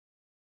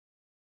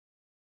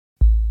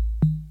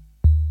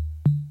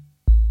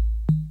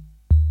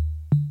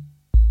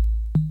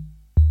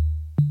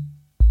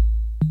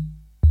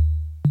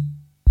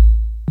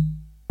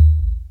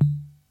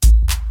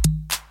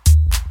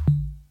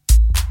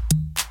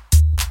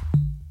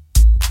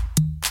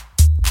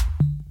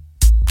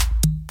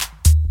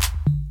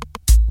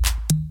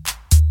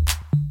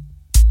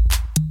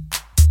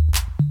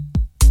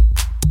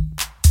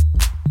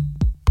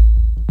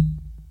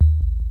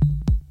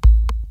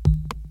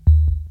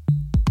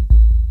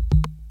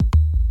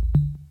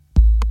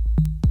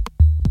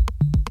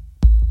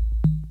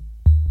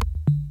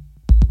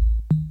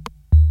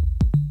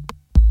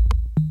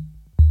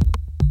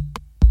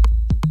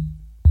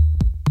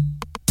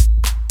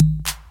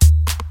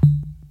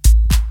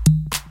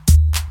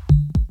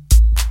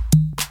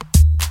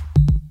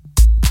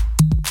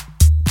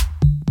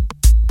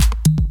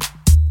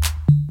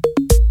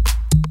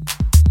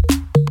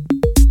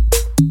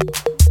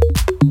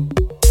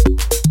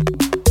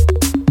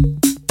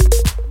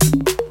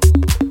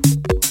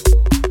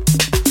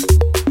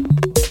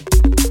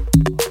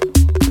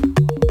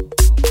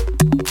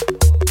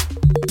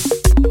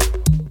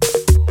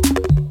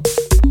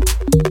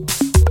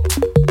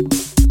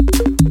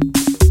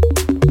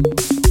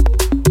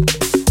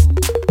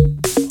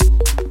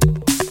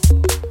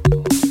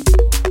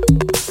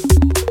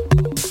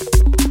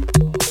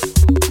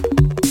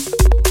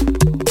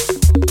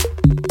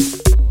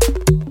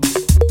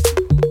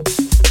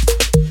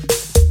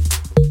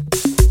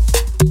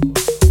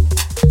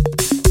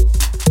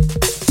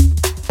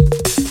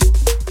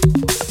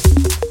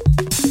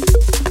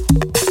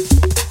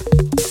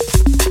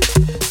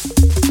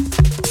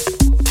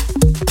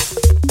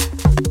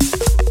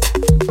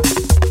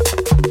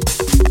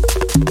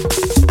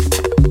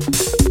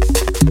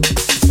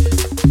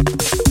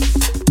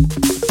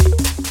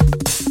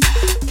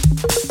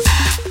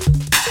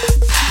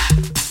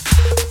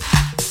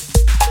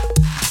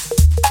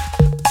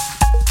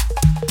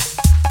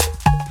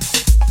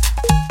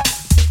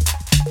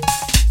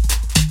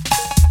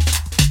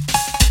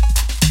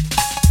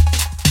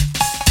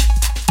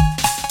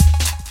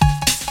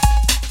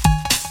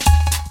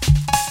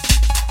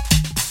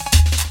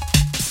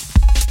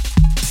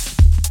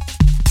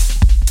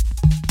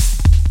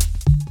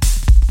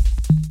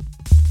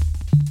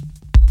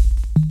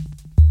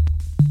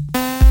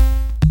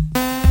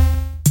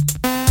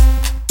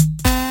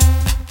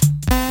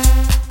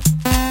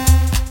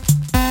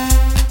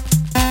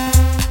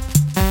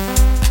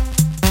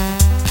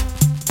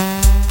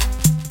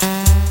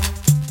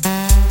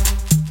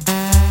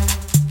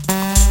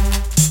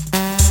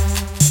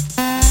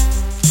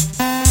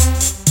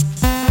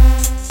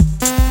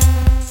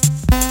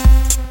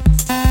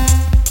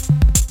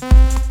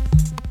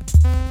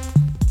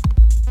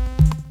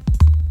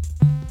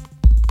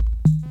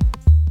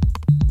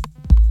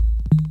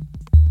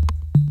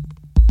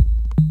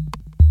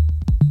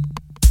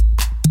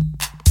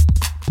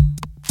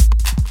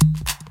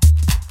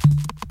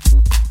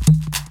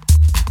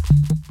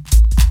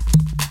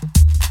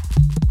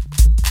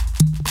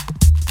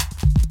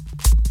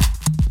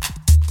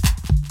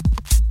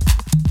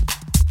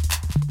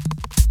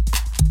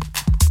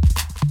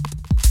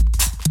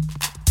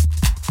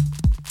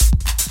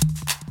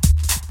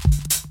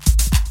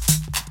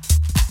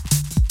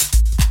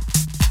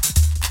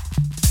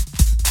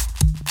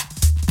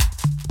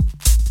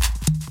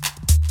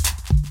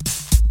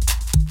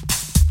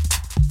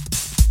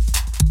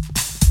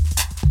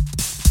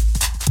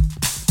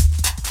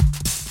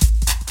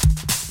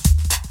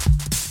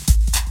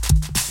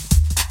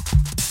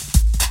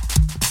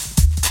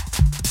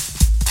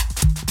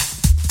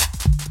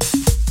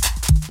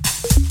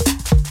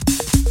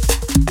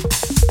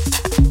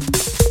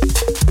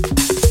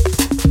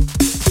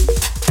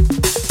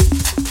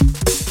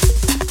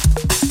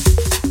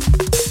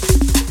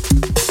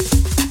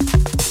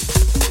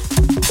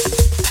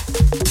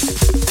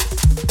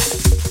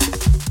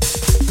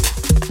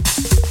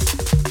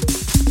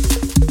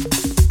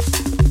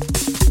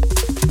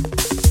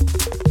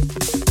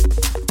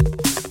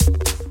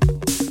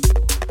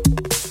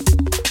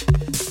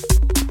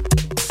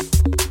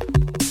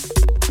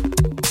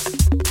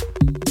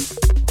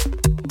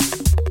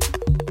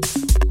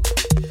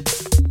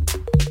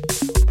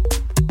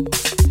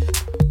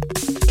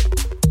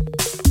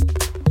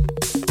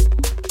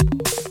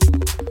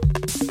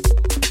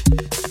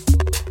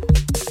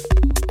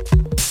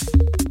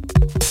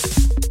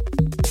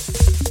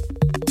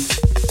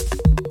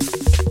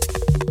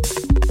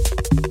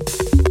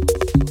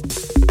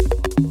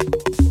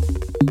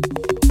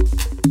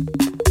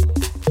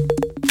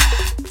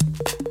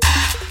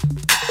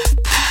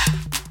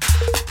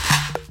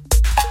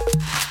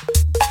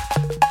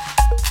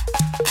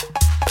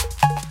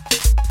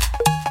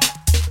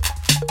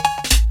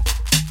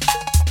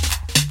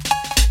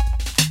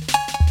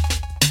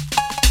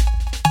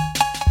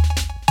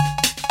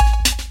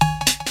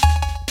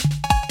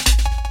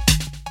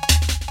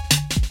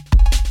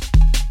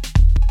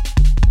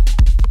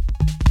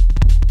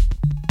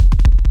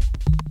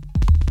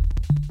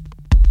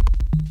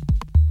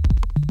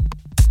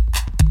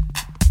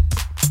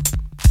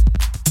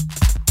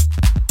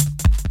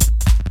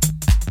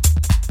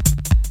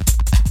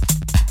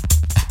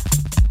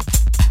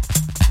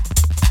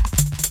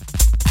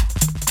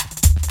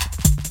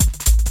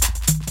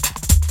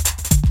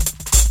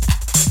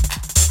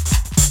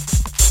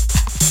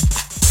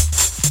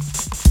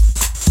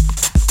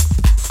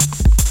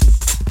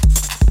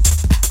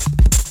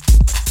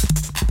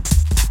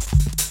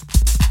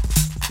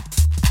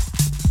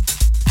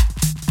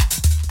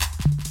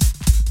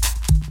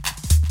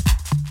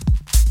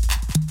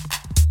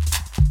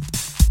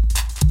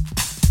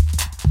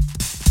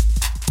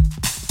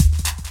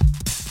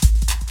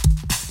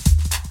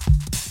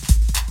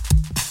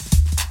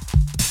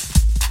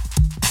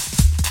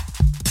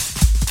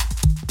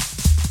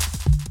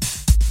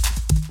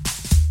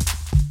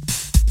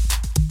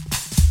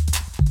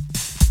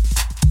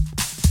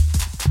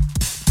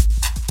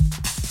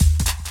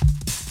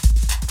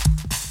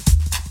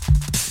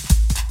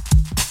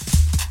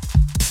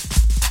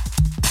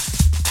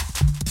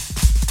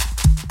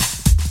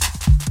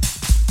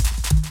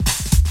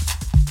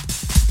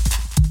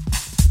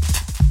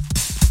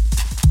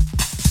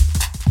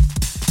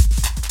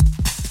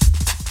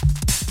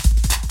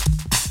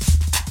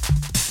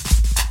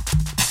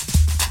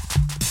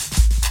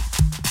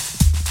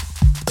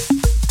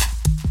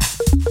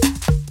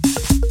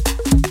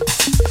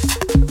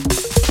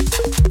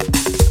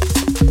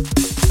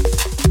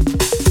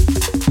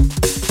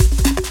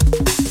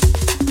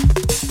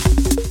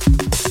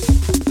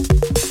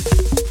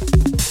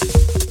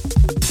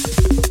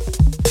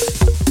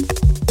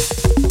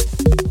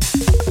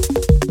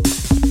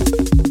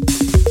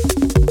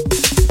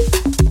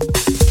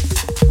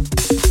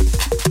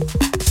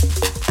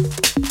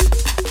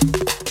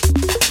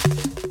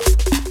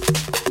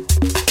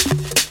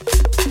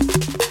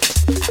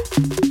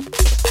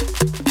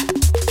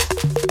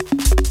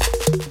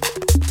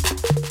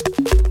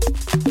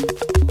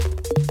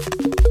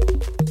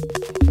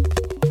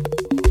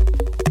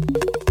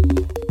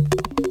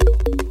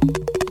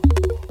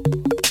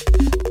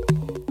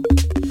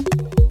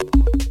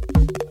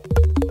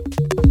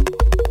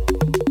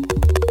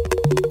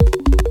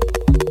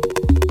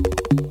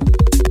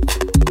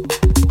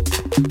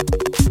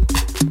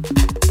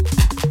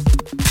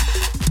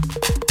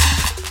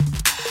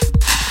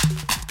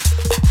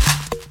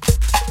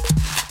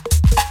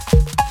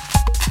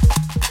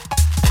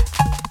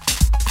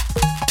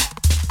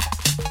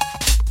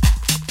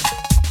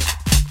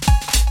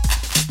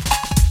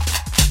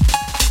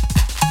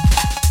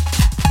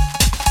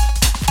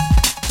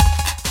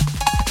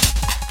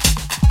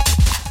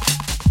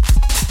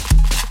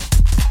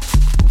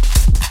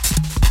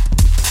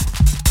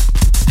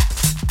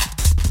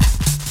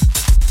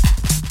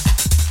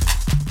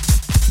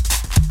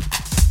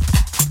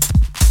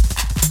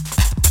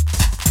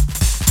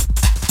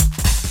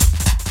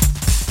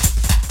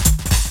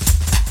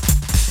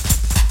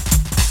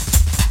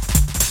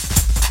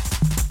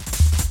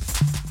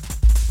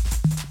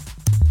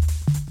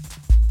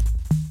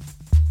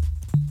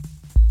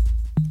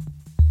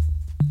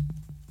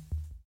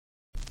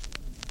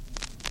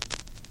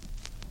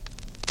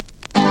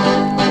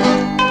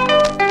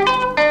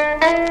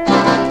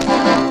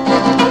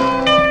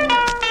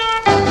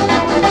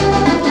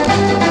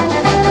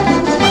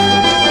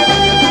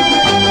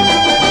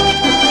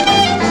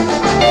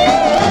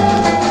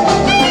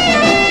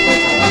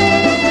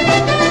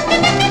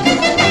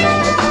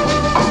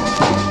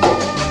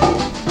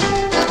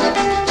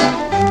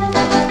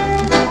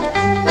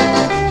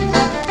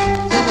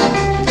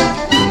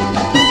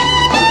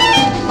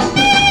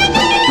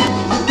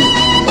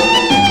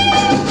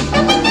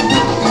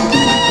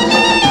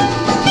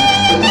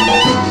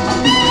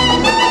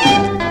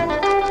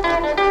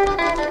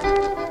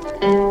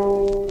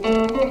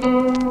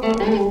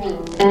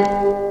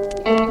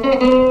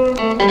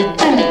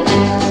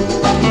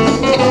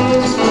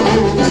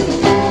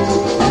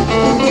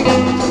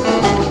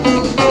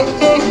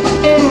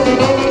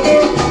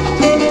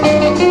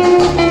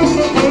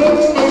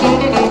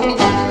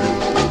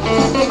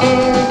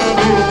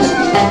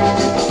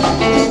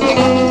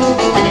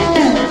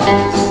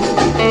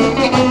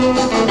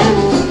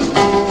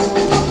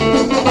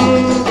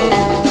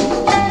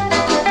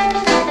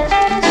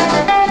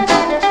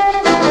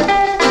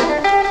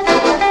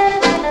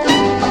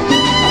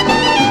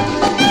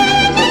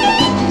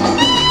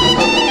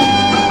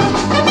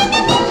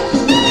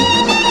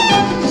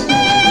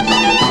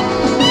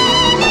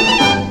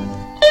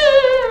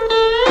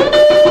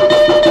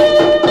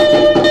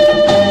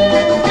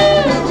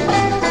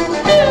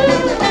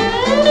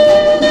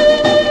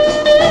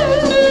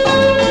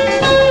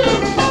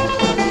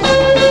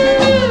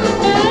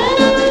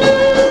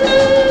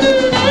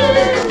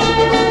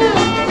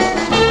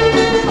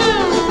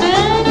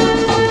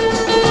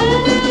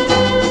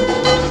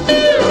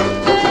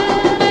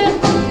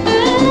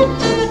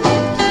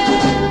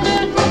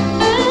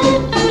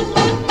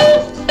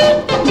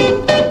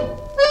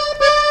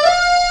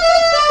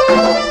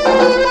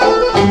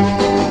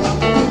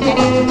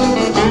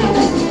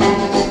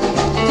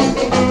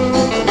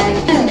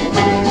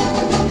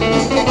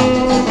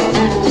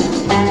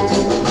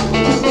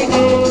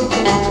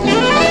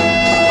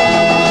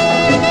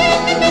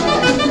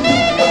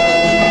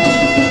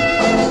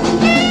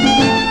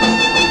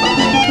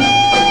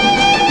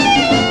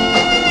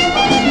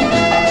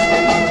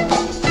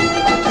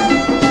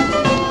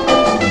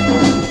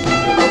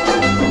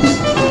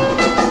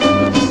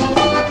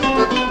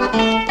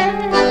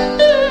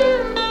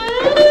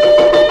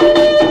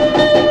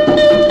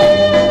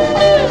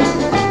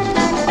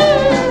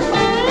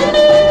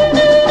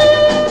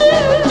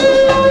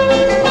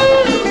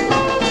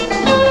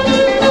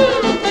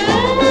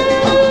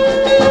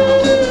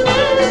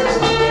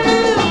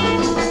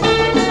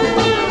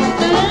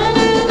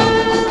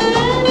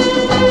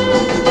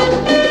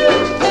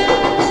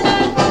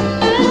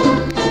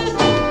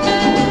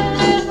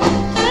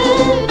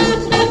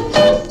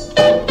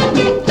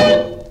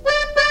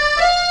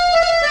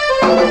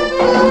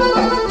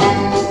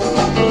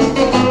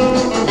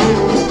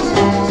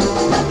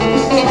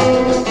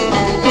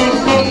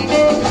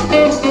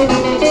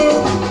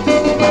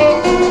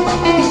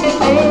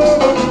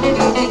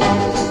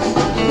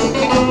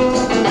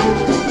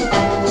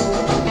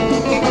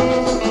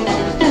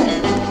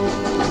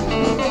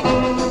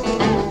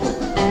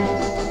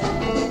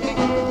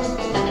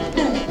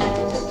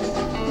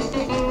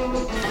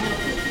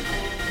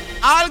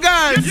All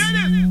girls,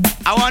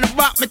 I want to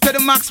back me to the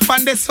max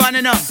on this one,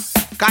 you know.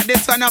 Cause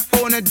this one a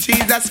phone of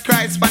Jesus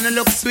Christ, wanna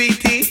look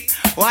sweetie.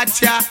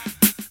 Watch ya,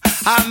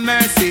 have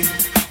mercy.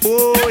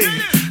 Oh,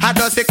 I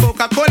just say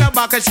Coca-Cola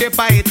back a shape,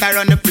 I hit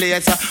around the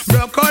place.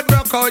 Broke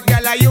out,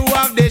 gala, you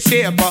have the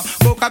shape.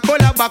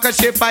 Coca-Cola back a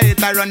shape, I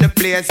hit around the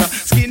place.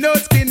 Skin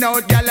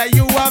out, gala,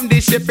 you have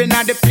the shape in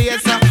the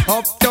place.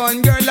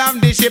 Uptown girl, have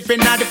the shape in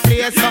the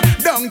place.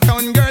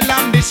 Downtown girl,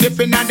 have the shape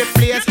in the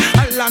place.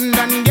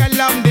 London girl,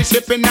 have the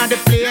shape in the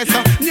place.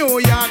 New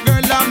York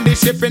girl, have the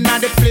shape in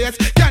the place.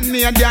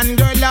 Canadian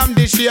girl, have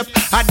the shape.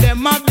 I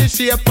them have the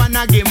shape and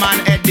I give man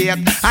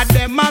headache. I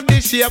them have the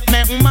shape,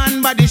 make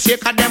man body shake.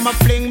 Them a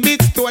fling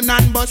big stone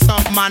and bust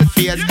up man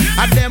face.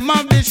 And them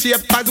have the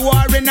shape cause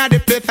war in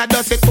the place. I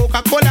just say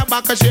Coca-Cola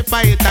back a shape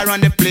I hit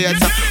around the place.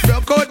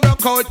 Broke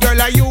out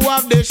girl you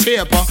have the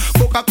shape.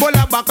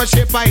 Coca-Cola back a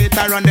shape I hit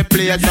around the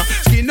place.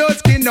 Skin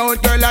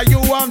out girl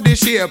you have the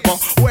shape.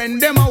 When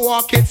them a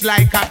walk it's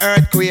like a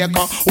earthquake.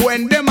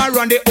 When them a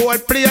run the whole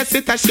place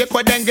it a shake.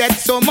 When them get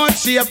so much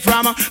shape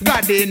from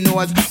God they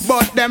knows.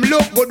 But them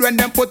look good when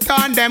them put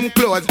on them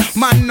clothes.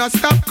 Man no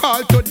stop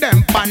call to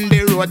them on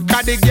the road.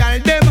 Cause the girl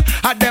them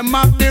them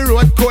have the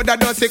road code. I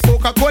don't say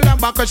Coca-Cola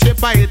back a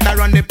shape I hit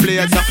around the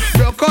place.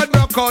 Broke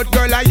out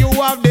girl you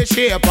have the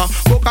shape.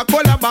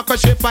 Coca-Cola back a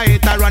shape I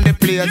hit around the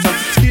place.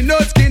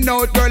 Skin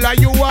out girl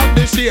you have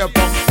the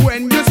shape.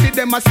 When you see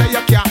them I say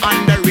you can't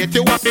underrate.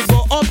 You have to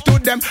go up to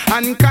them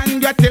and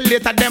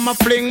congratulate them a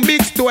fling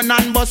big stone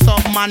and bust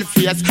up man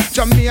face.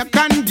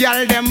 Jamaican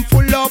girl them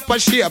full up a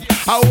shape.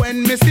 And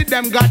when me see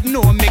them God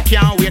know me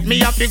can't wait. Me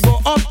have to go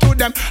up to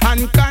them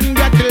and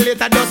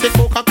congratulate. I don't say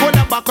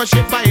Coca-Cola back a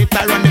shape I hit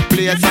around the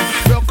place.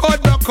 Broke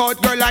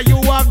out, girl,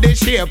 you have the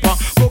shape.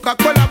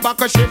 Coca-Cola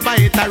back a shape, I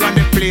hit around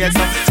the place.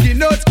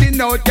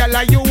 Skin out,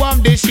 girl, you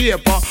have the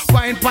shape.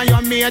 Wine pan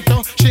your mate,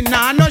 she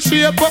nah no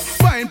shape.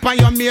 Wine pan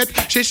your mate,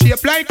 she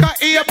shape like a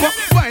ape.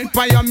 Wine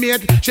pan your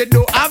mate, she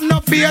do have no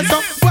face.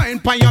 Wine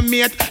pan your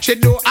mate, she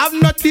do have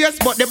no taste.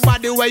 But the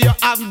body where you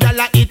have,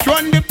 girl, it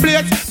run the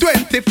place.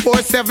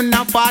 24/7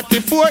 and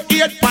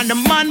 44/8. Pan the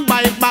man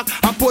buy back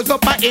and pose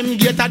up a him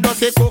gate. I just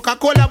say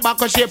Coca-Cola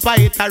back a shape, I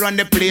hit around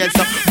the place.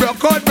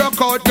 Broke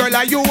out,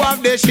 girl, you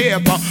have the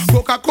shape.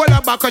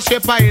 Coca-Cola back a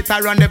shape, I hit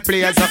around the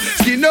place.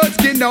 Skin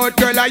out,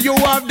 girl, you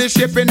have the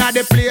shape in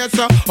the place.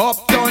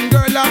 Uptown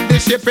girl, have the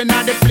shape in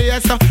the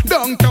place.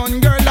 Downtown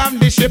girl, have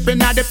the shape in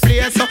the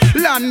place.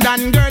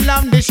 London girl,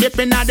 have the shape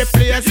in the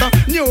place.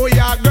 New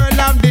York girl,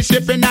 have the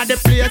shape in the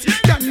place.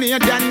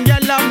 Canadian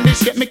girl, have the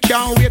shape, me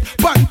can't wait.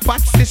 One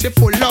Patsy, she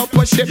full up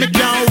a shape, me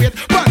can't wait.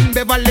 One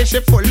Beverly, she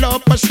full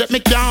up a shape, me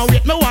can't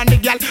wait. Me want the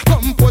girl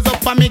come pose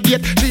up on me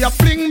gate. She a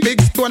fling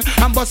big stone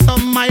and bust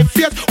on my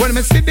face. When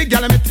me see the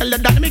girl, me tell her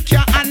that me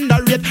can't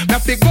underrate. Me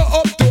fi go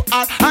up to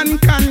her and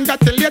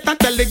congratulate and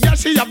tell the girl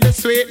she have the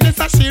sweetness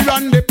and she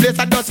run the place.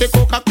 I just say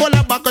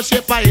Coca-Cola back a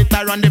shape, I hit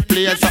her on the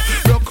place.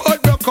 Broke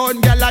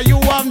out, girl, you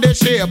have the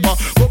shape.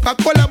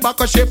 Coca-Cola back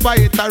a shape, I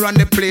hit her on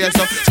the place.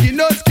 Skin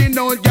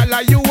out,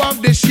 girl, you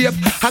have the shape.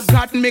 I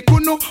got me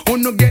kuno,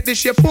 uno get the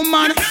shape,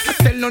 woman. I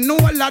tell no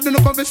lad, no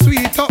come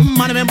sweet up,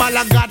 man. Me ball,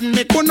 I got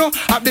me kuno,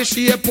 have the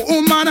shape,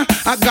 woman.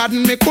 I got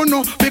me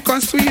kuno,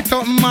 become sweet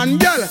up, man,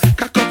 girl.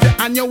 Cock up your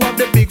hand, you have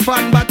the big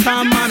fan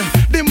bottom, man.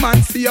 The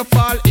man see you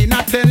fall in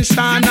attention,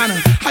 and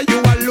are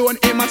you alone,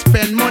 him a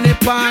spend money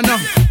pan.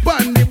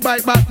 Pan the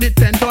bike back the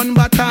 10-ton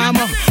bottom.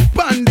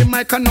 Pan the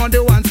mic and now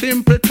the one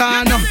simple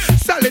tan.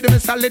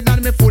 Solid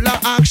and me full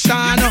of action.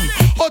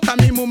 Out of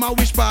me mama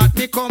which part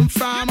me come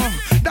from.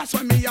 That's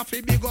why me have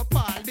to big up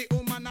all the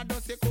woman I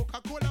does say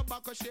Coca-Cola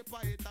back a shape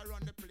I hit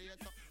around the place.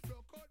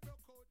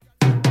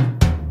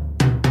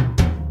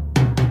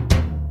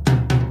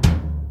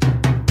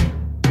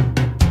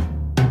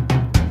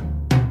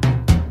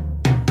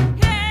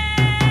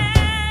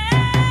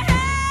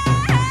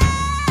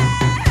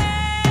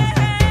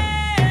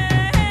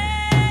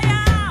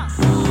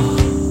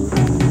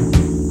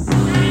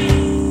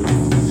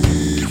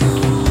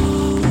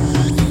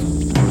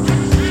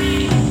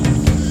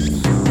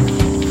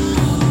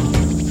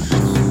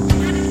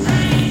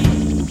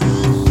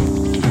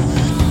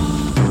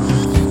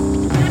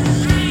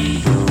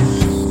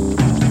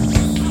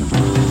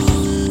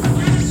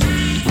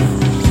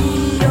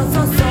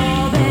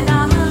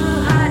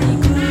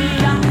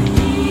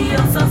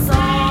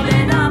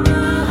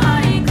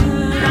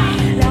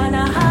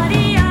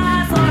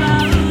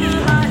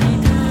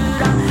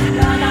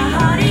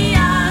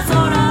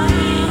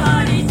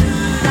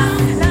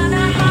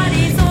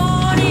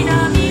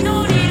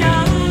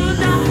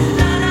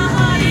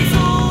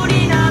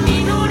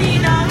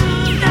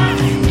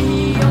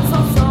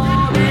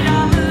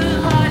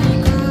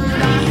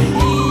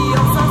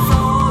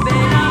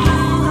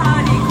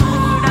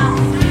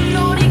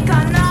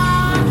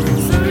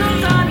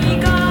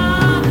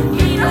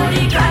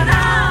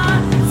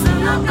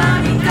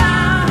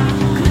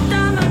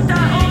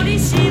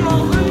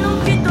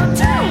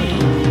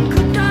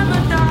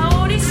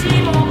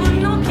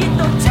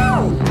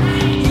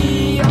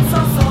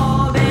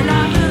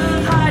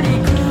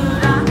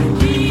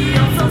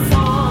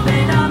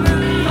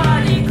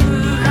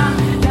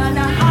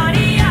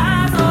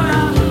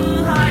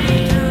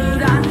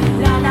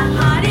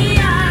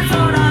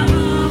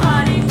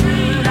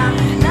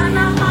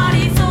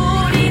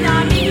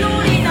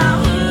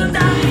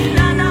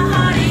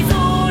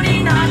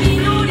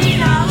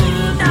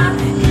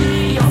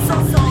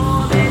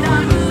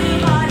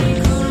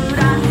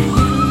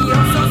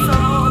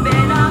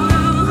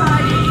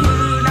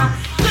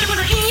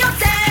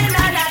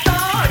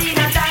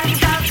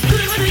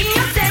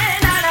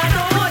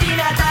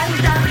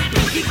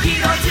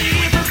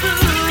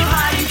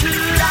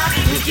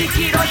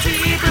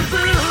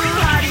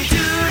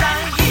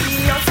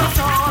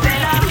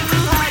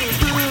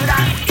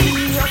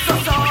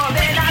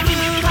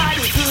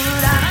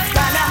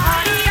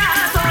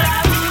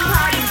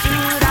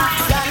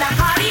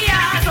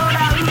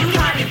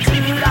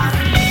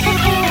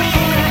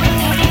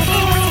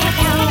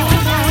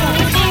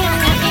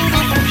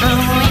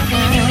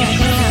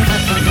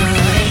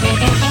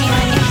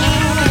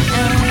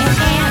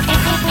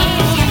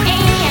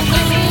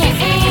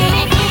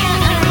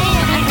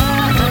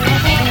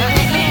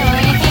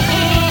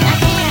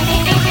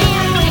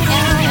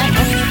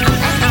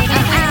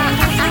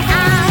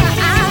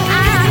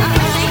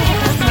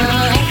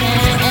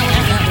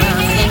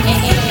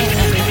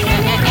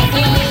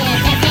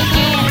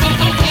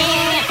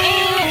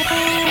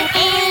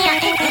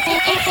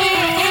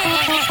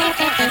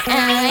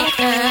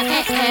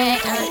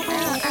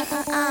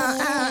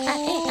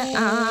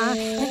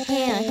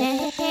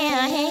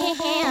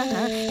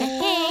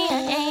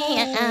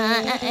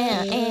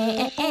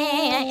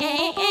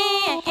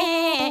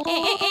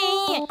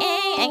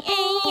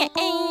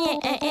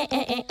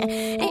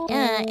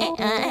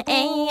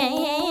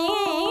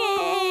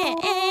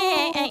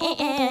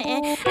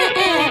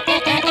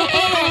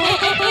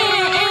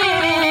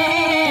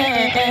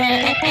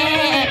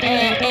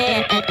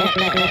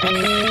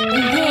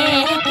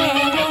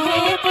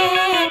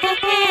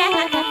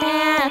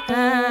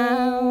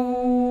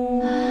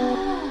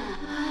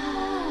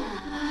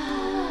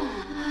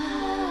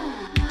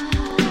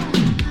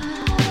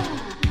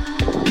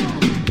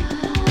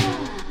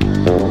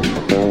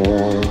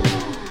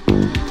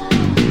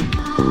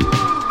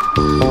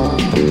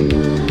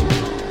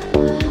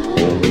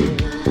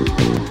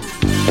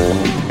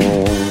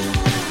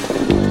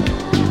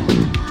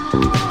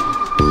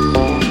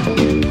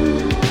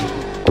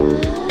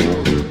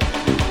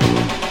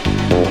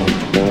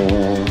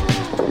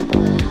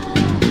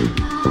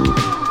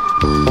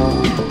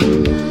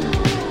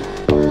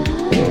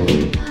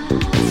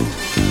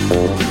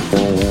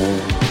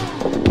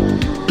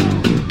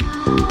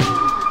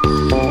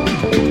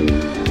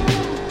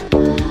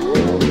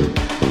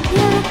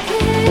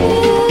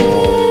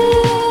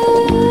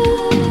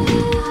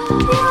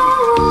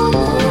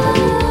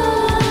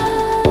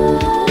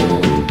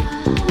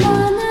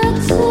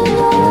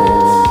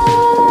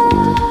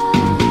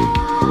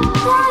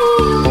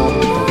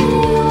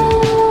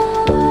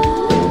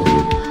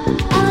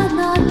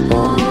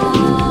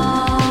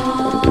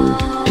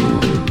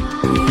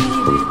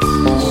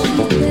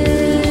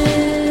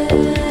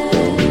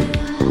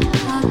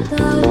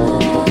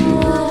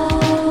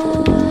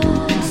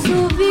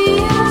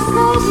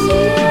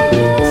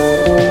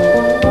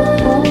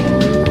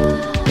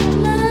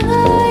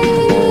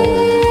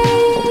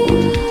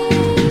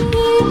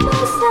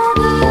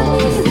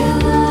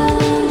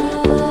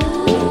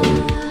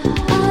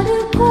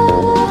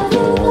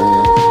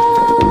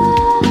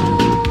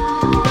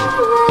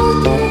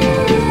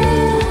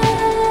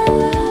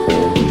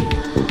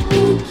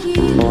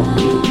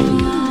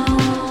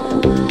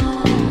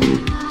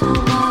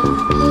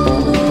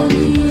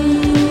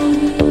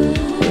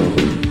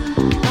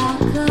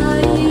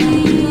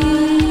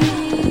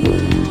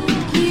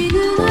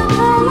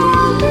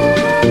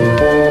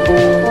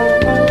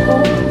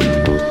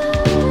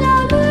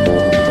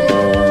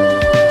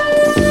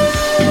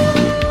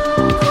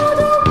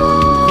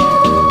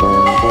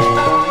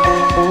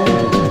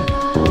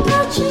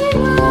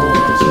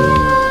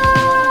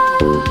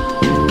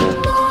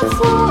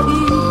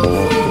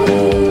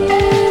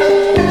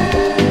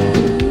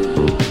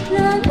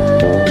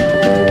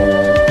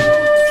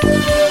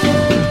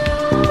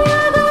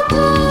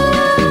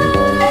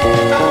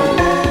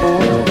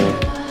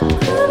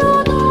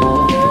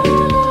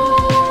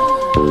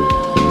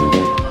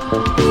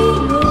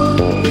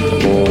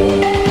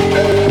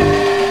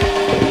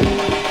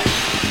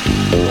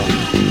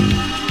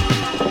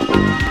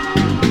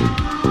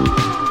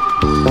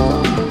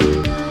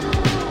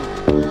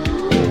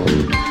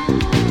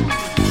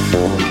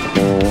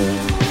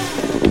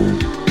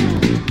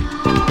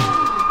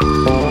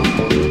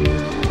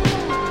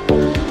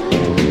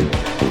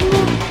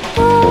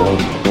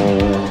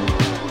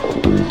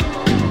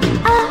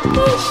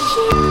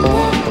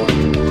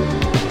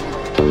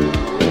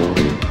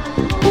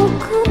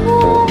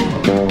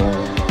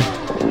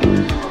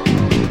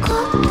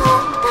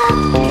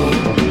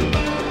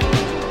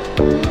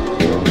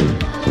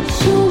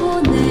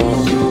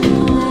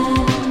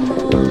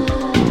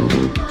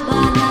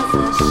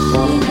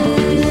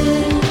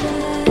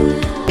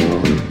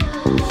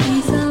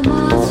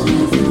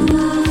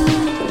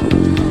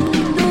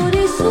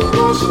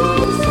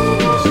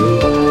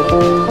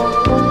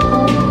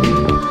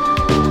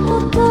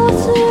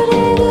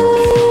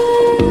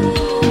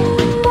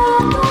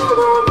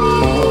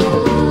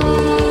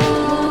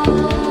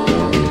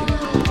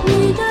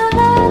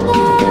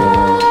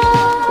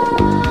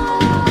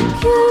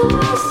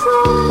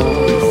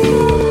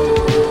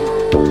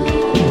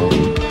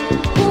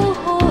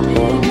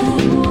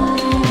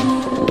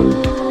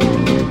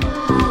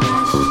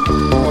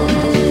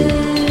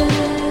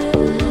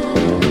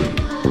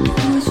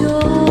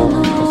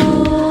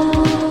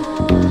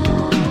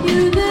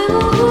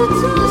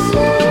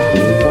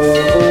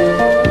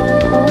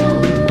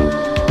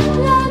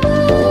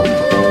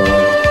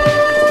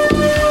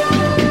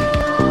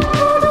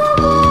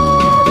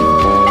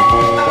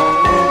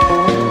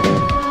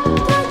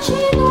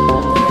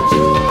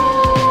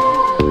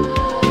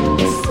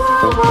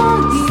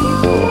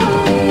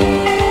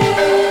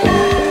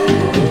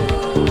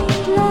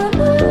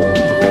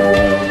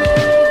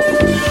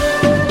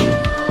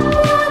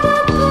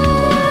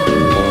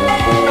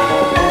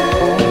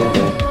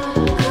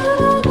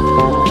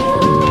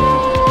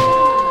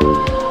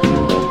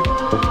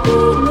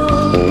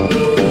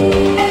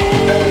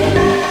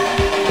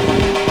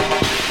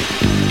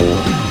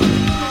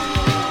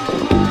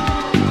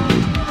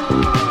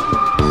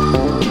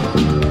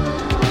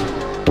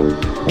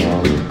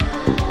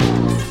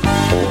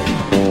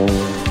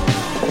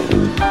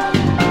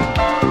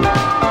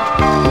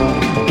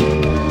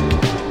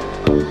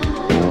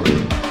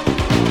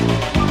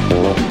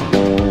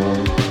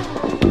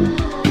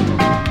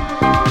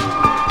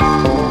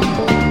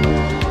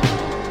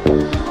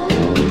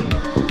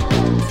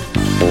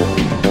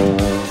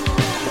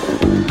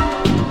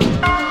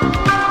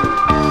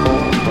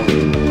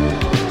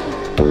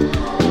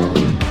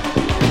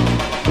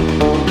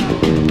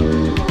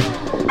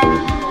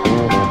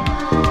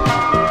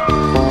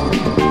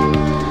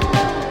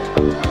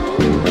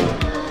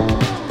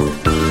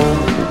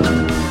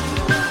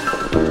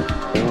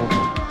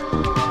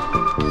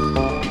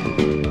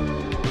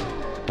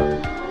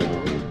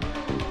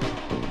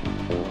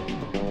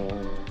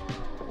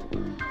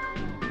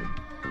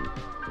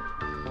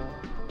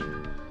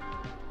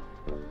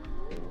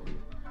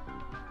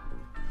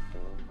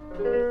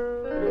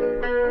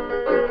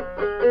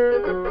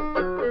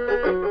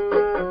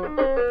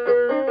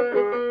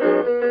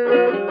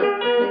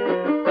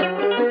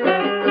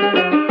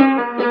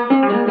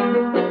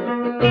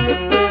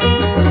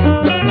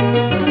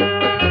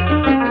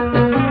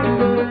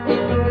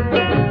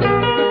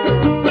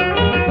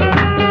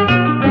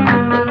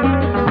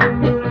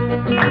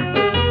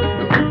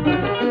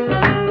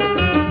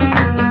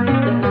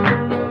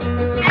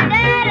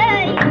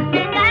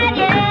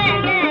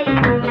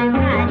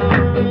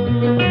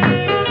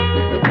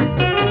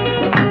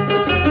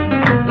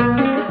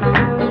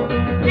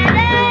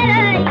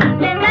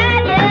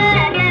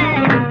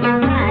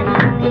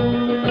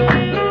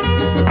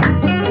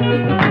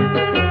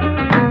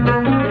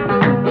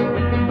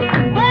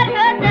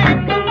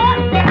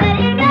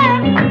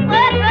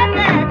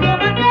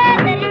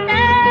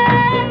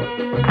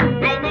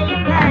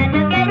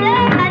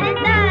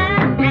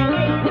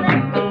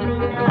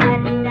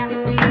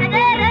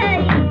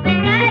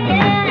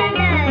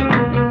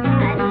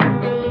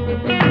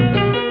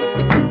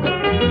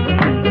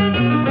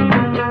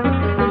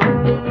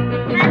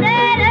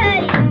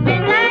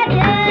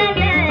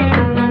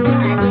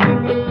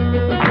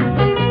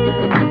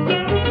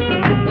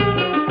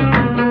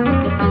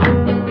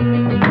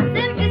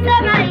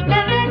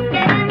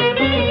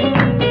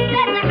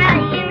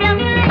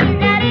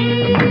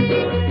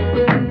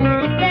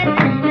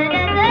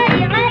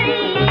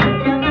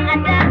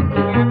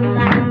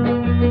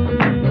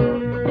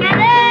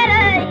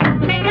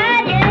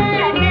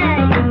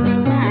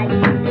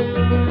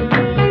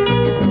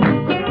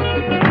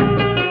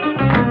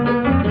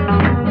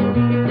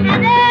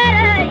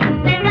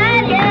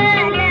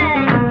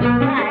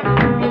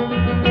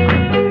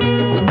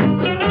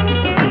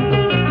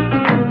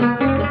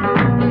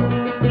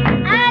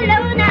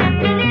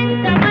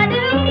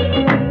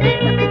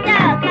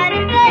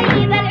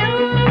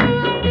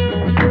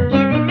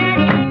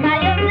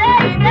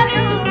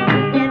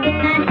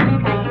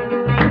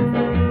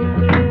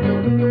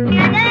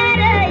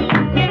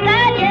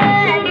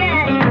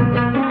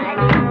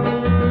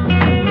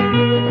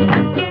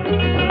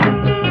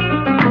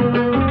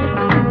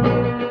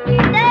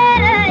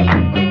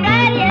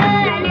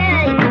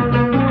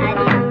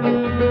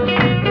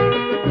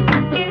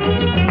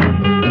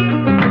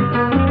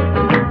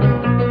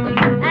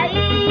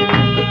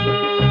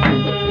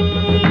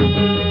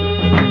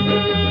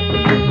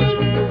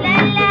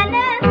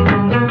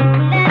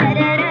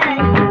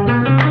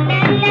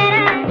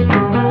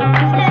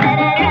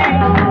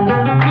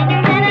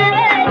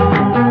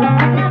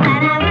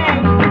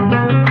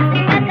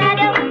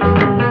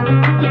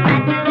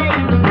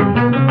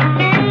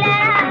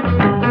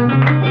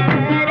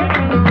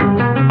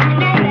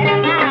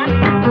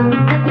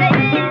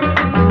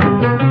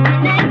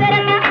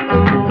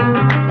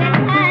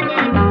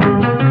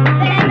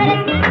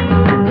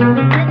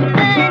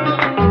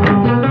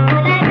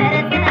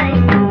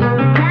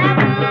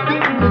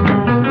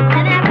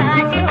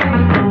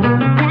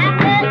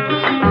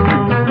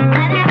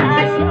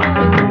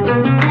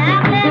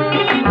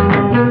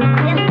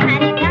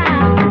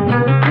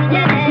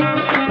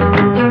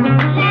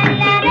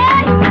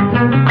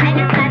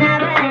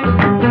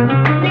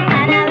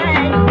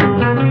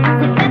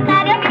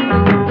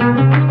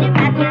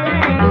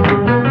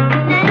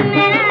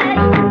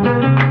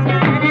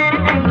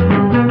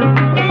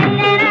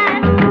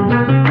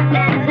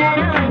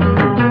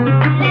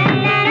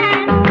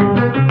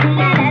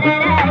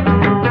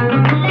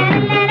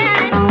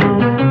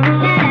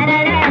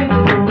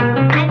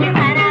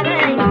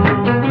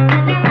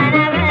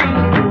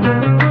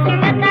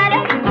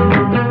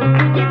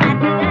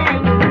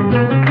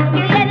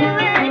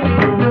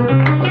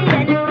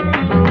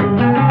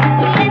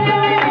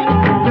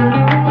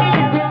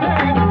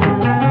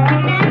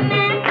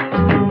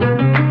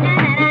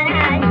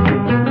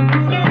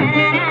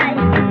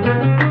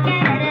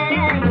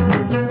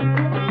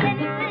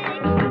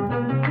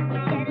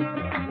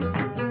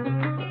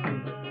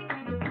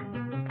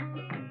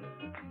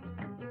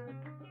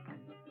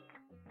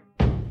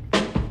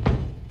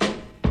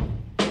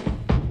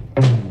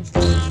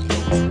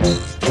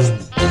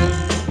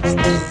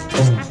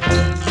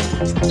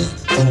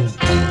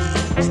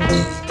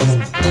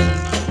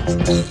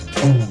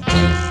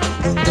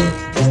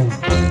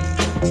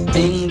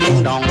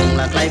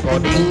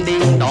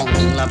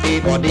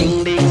 ก็ดิ้ง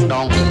ดิ้งด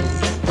อง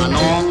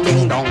น้องดิ้ง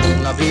ดอง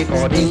แล้วพี่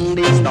ก็ดิ้ง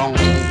ดิ้งดอง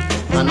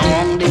น้อ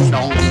งดิ้งด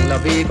องแล้ว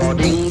พี่ก็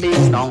ดิ้งดิ้ง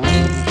ดอง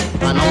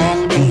น้อง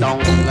ดิ้งดอง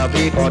แล้ว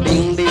พี่ก็ดิ้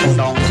งดิ้ง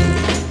ดอง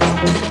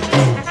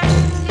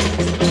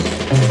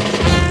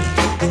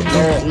โล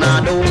กน่า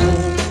ดู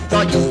ก็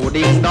อยู่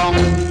ดิ้งดอง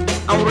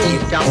เอารี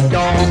บจับจ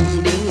อง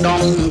ดิ้งดอ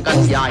งกัน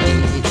ใหญ่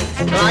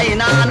ใกล้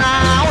หน้าหนา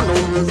วห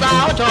นุ่มสา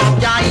วชอบ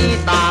ใจ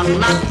ต่าง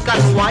นัดกั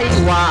นไว้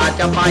ว่า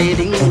จะไป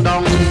ดิ้งดอ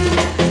ง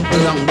เ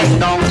รื่องดิ้ง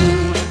ดอง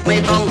ไม่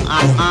ต้อง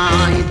อับอา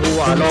ยทั่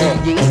วโลก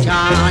หญิงช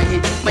าย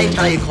ไม่ใ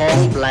ช่ของ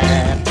แปล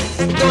ก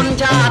จน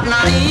ชาติไหน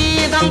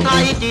ทั้งไท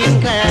ยจีน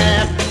แข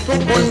กทุก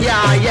คนอย่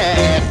าแย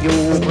กอ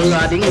ยู่เพื่อ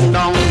ดิ้งด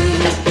อง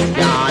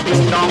อย่าดิ้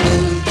งดอง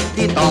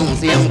ที่ต้อง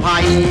เสี่ยงภั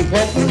ยพ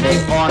บเด็ก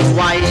อ่อน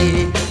วัย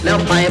แล้ว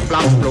ไปป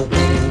รับปรุง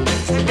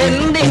เห็น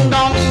ดิ้งด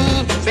อง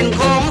เป็น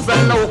ของส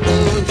นุก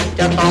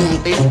จะต้อง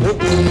ติดคุก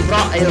เพร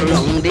าะไอ้เรื่อ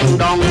งดิ้ง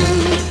ดอง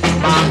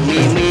บางมี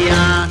เมีย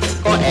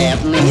ก็แอบ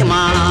หนีม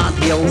าเ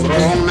ที่ยวโร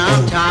งน้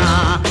ำชา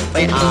ไป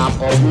อาบ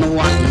อบน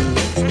วด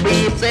บี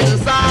บเส้น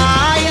สา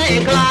ยให้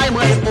คลายเ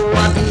มื่อยปว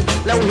ด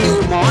แล้วหิว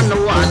หมอน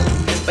วด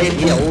ไปเ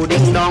ที่ยว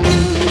ดิ้งดอง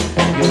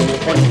อยู่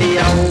คนเดี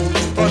ยว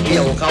ก็เที่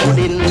ยวเขา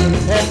ดิน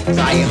พบไ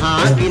ก่หา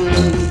กิน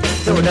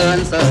เที่ยวเดิน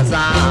เสือส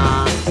า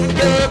เ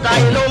จอไก่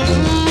ลุง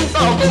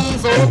ก็คง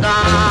โซก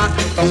า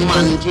ต้องมั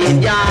นฉีด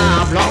ยา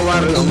เพราะว่า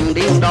เรื่อง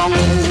ดิ้งดอง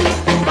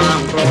บาง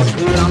โกรธเ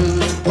คือง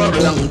ก็เ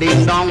รื่องดิ้ง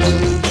ดอง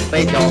ไป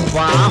เจาะฝ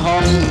าห้อ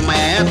งแ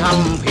ม้ท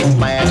ำผิด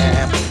แบ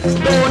บ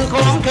โดนข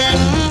องแข็ง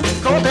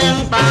เขาแทง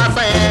ตาแส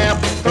บ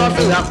เพราะเ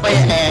สือกไป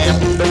แอบ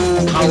ดู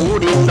เขา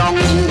ดิ้งดอง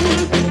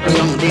เรื่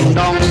องดิ้ง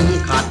ดอง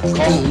ขัด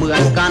ข้องเหมือ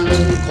นกัน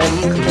คม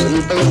ขืน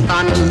ตื่นตั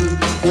น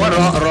หัวเร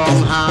าะร้อง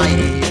ไห้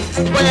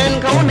แฟน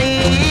เขาหนี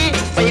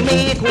ไปมี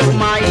คู่ใ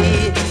หม่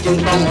จึง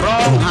ต้องร้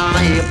องไห้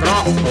เพรา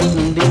ะคน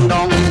ดิ้งด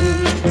อง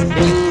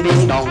ดิ้งดิ้ง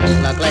ดอง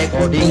ละใคร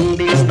ก็ดิ้ง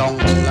ดิ้งดอง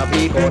ละ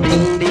พี่ก็ดิ้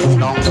งดิ้ง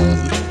ดอง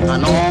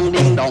น้อง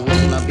ดิ้งดอง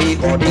ละพี่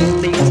ก็ดิ้ง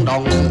ดิ้งดอ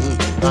ง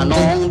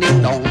น้องดิ้ง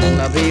ดอง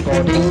ละพี่ก็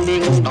ดิ้งดิ้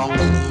งดอง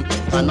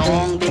น้อ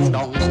งดิ้งด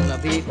องละ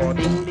พี่ก็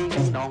ดิ้งดิ้ง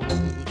ดอง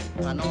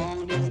น้อง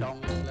ดิ้งดอง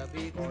ละ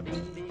พี่ก็ดิ้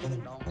งดิ้ง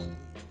ดอง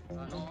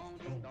น้อง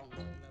ดิ้งดอง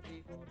ละพี่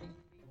ก็ดิ้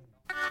ง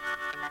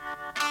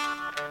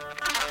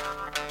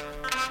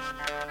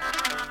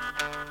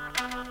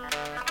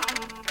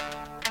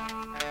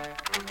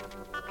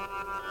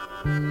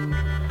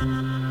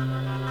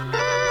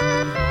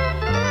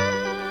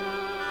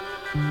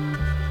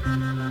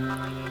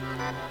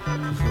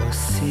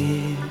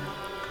Você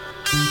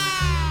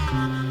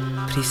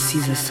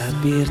precisa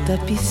saber da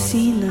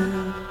piscina,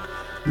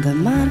 da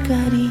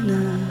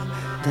margarina,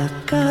 da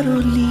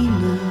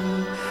Carolina,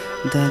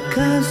 da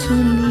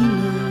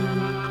gasolina.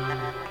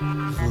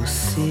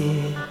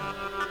 Você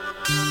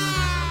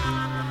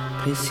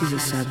precisa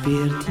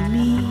saber de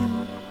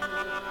mim,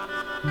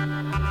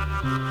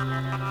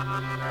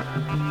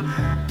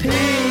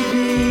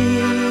 baby,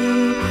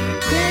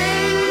 baby.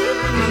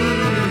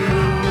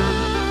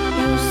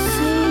 Eu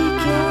sei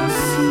que é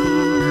assim,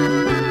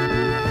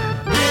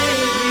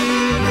 baby,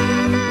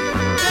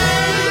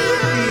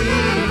 baby.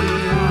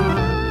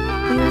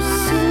 Eu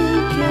sei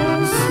que é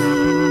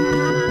assim.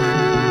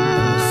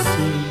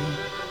 Você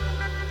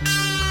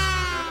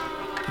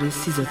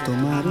precisa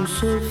tomar um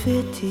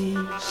sorvete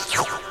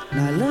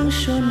na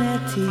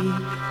lanchonete,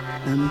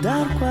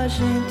 andar com a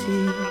gente,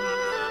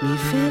 me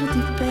ver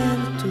de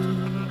perto,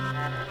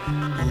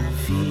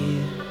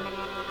 ouvir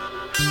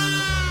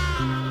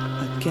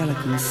aquela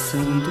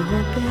canção do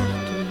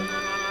Roberto.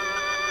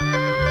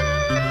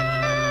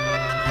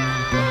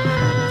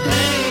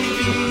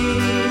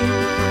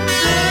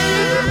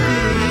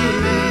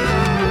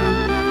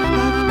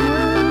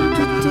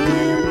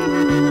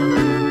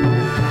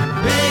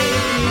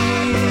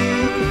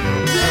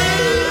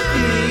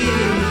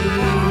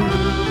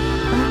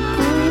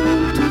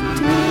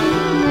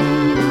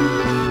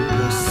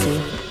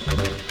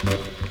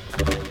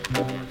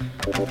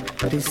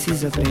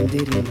 Precisa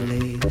aprender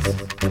inglês,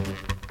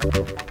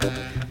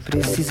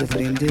 precisa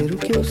aprender o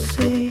que eu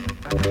sei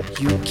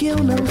e o que eu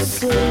não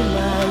sei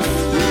mais,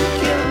 e o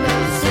que eu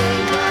não sei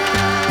mais.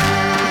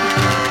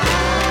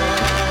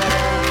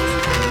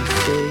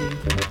 Sei,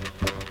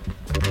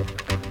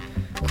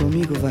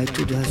 comigo vai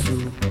tudo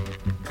azul,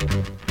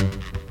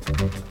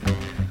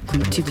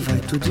 contigo vai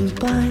tudo em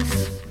paz.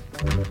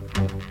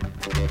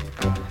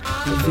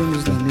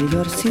 Vivemos na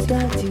melhor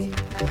cidade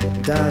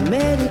da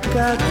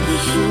América do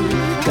Sul,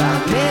 da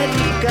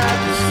América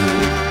do Sul.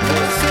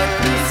 Você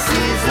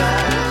precisa,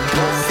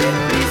 você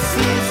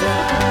precisa.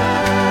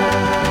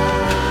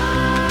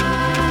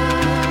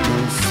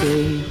 Não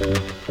sei,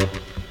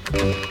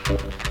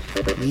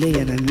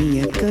 leia na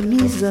minha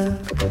camisa,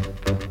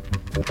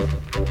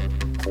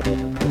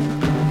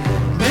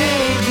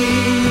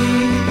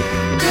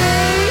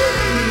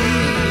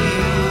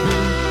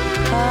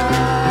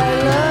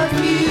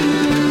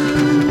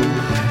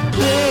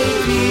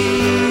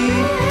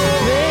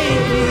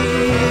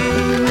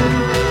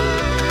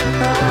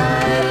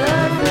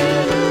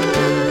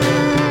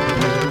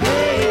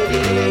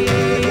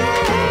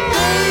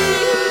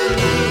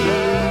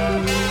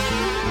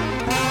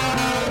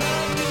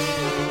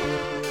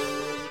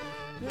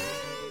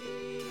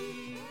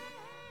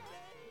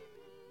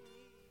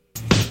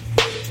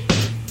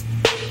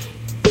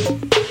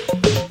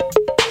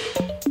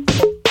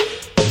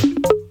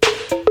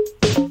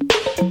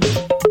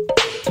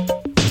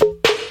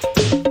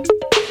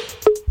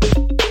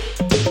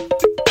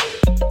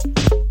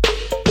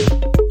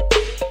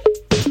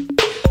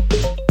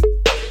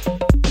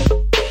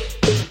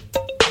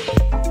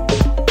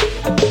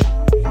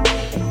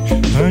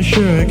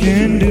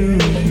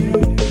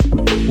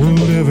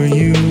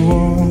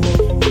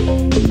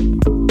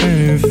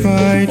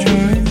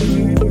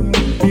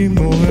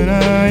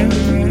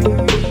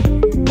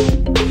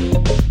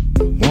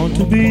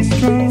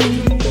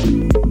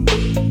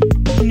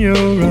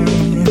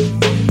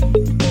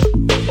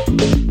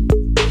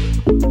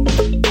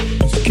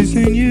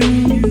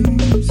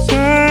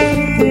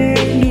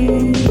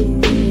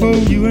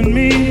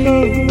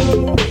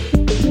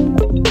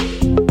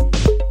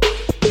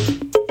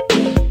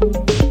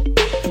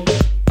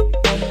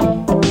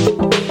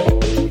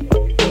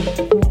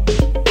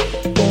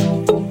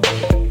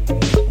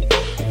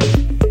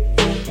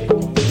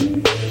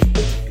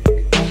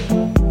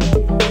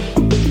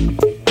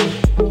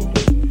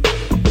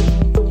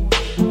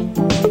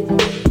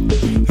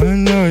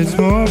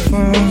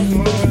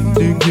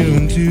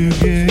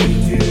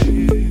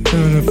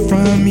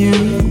 you.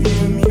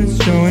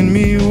 It's showing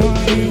me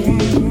why you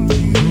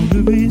want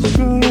to be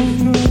strong.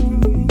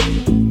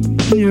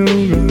 You're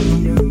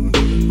right.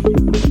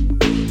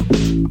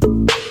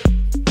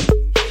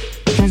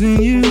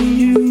 Choosing you,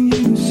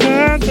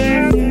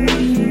 something.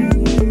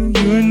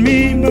 You and me,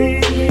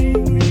 baby.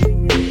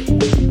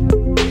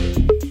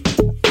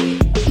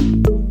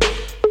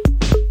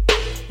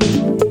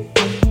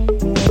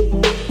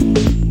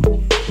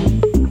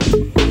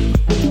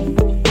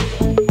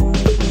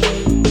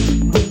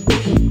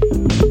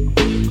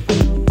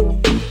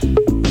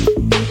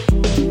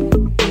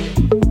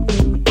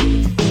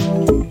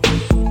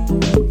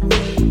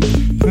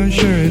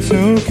 It's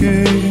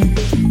okay,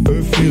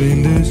 we're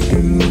feeling this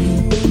good,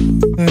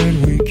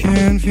 and we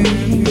can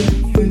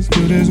feel as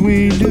good as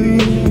we do.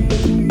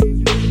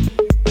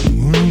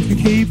 Want to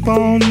keep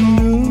on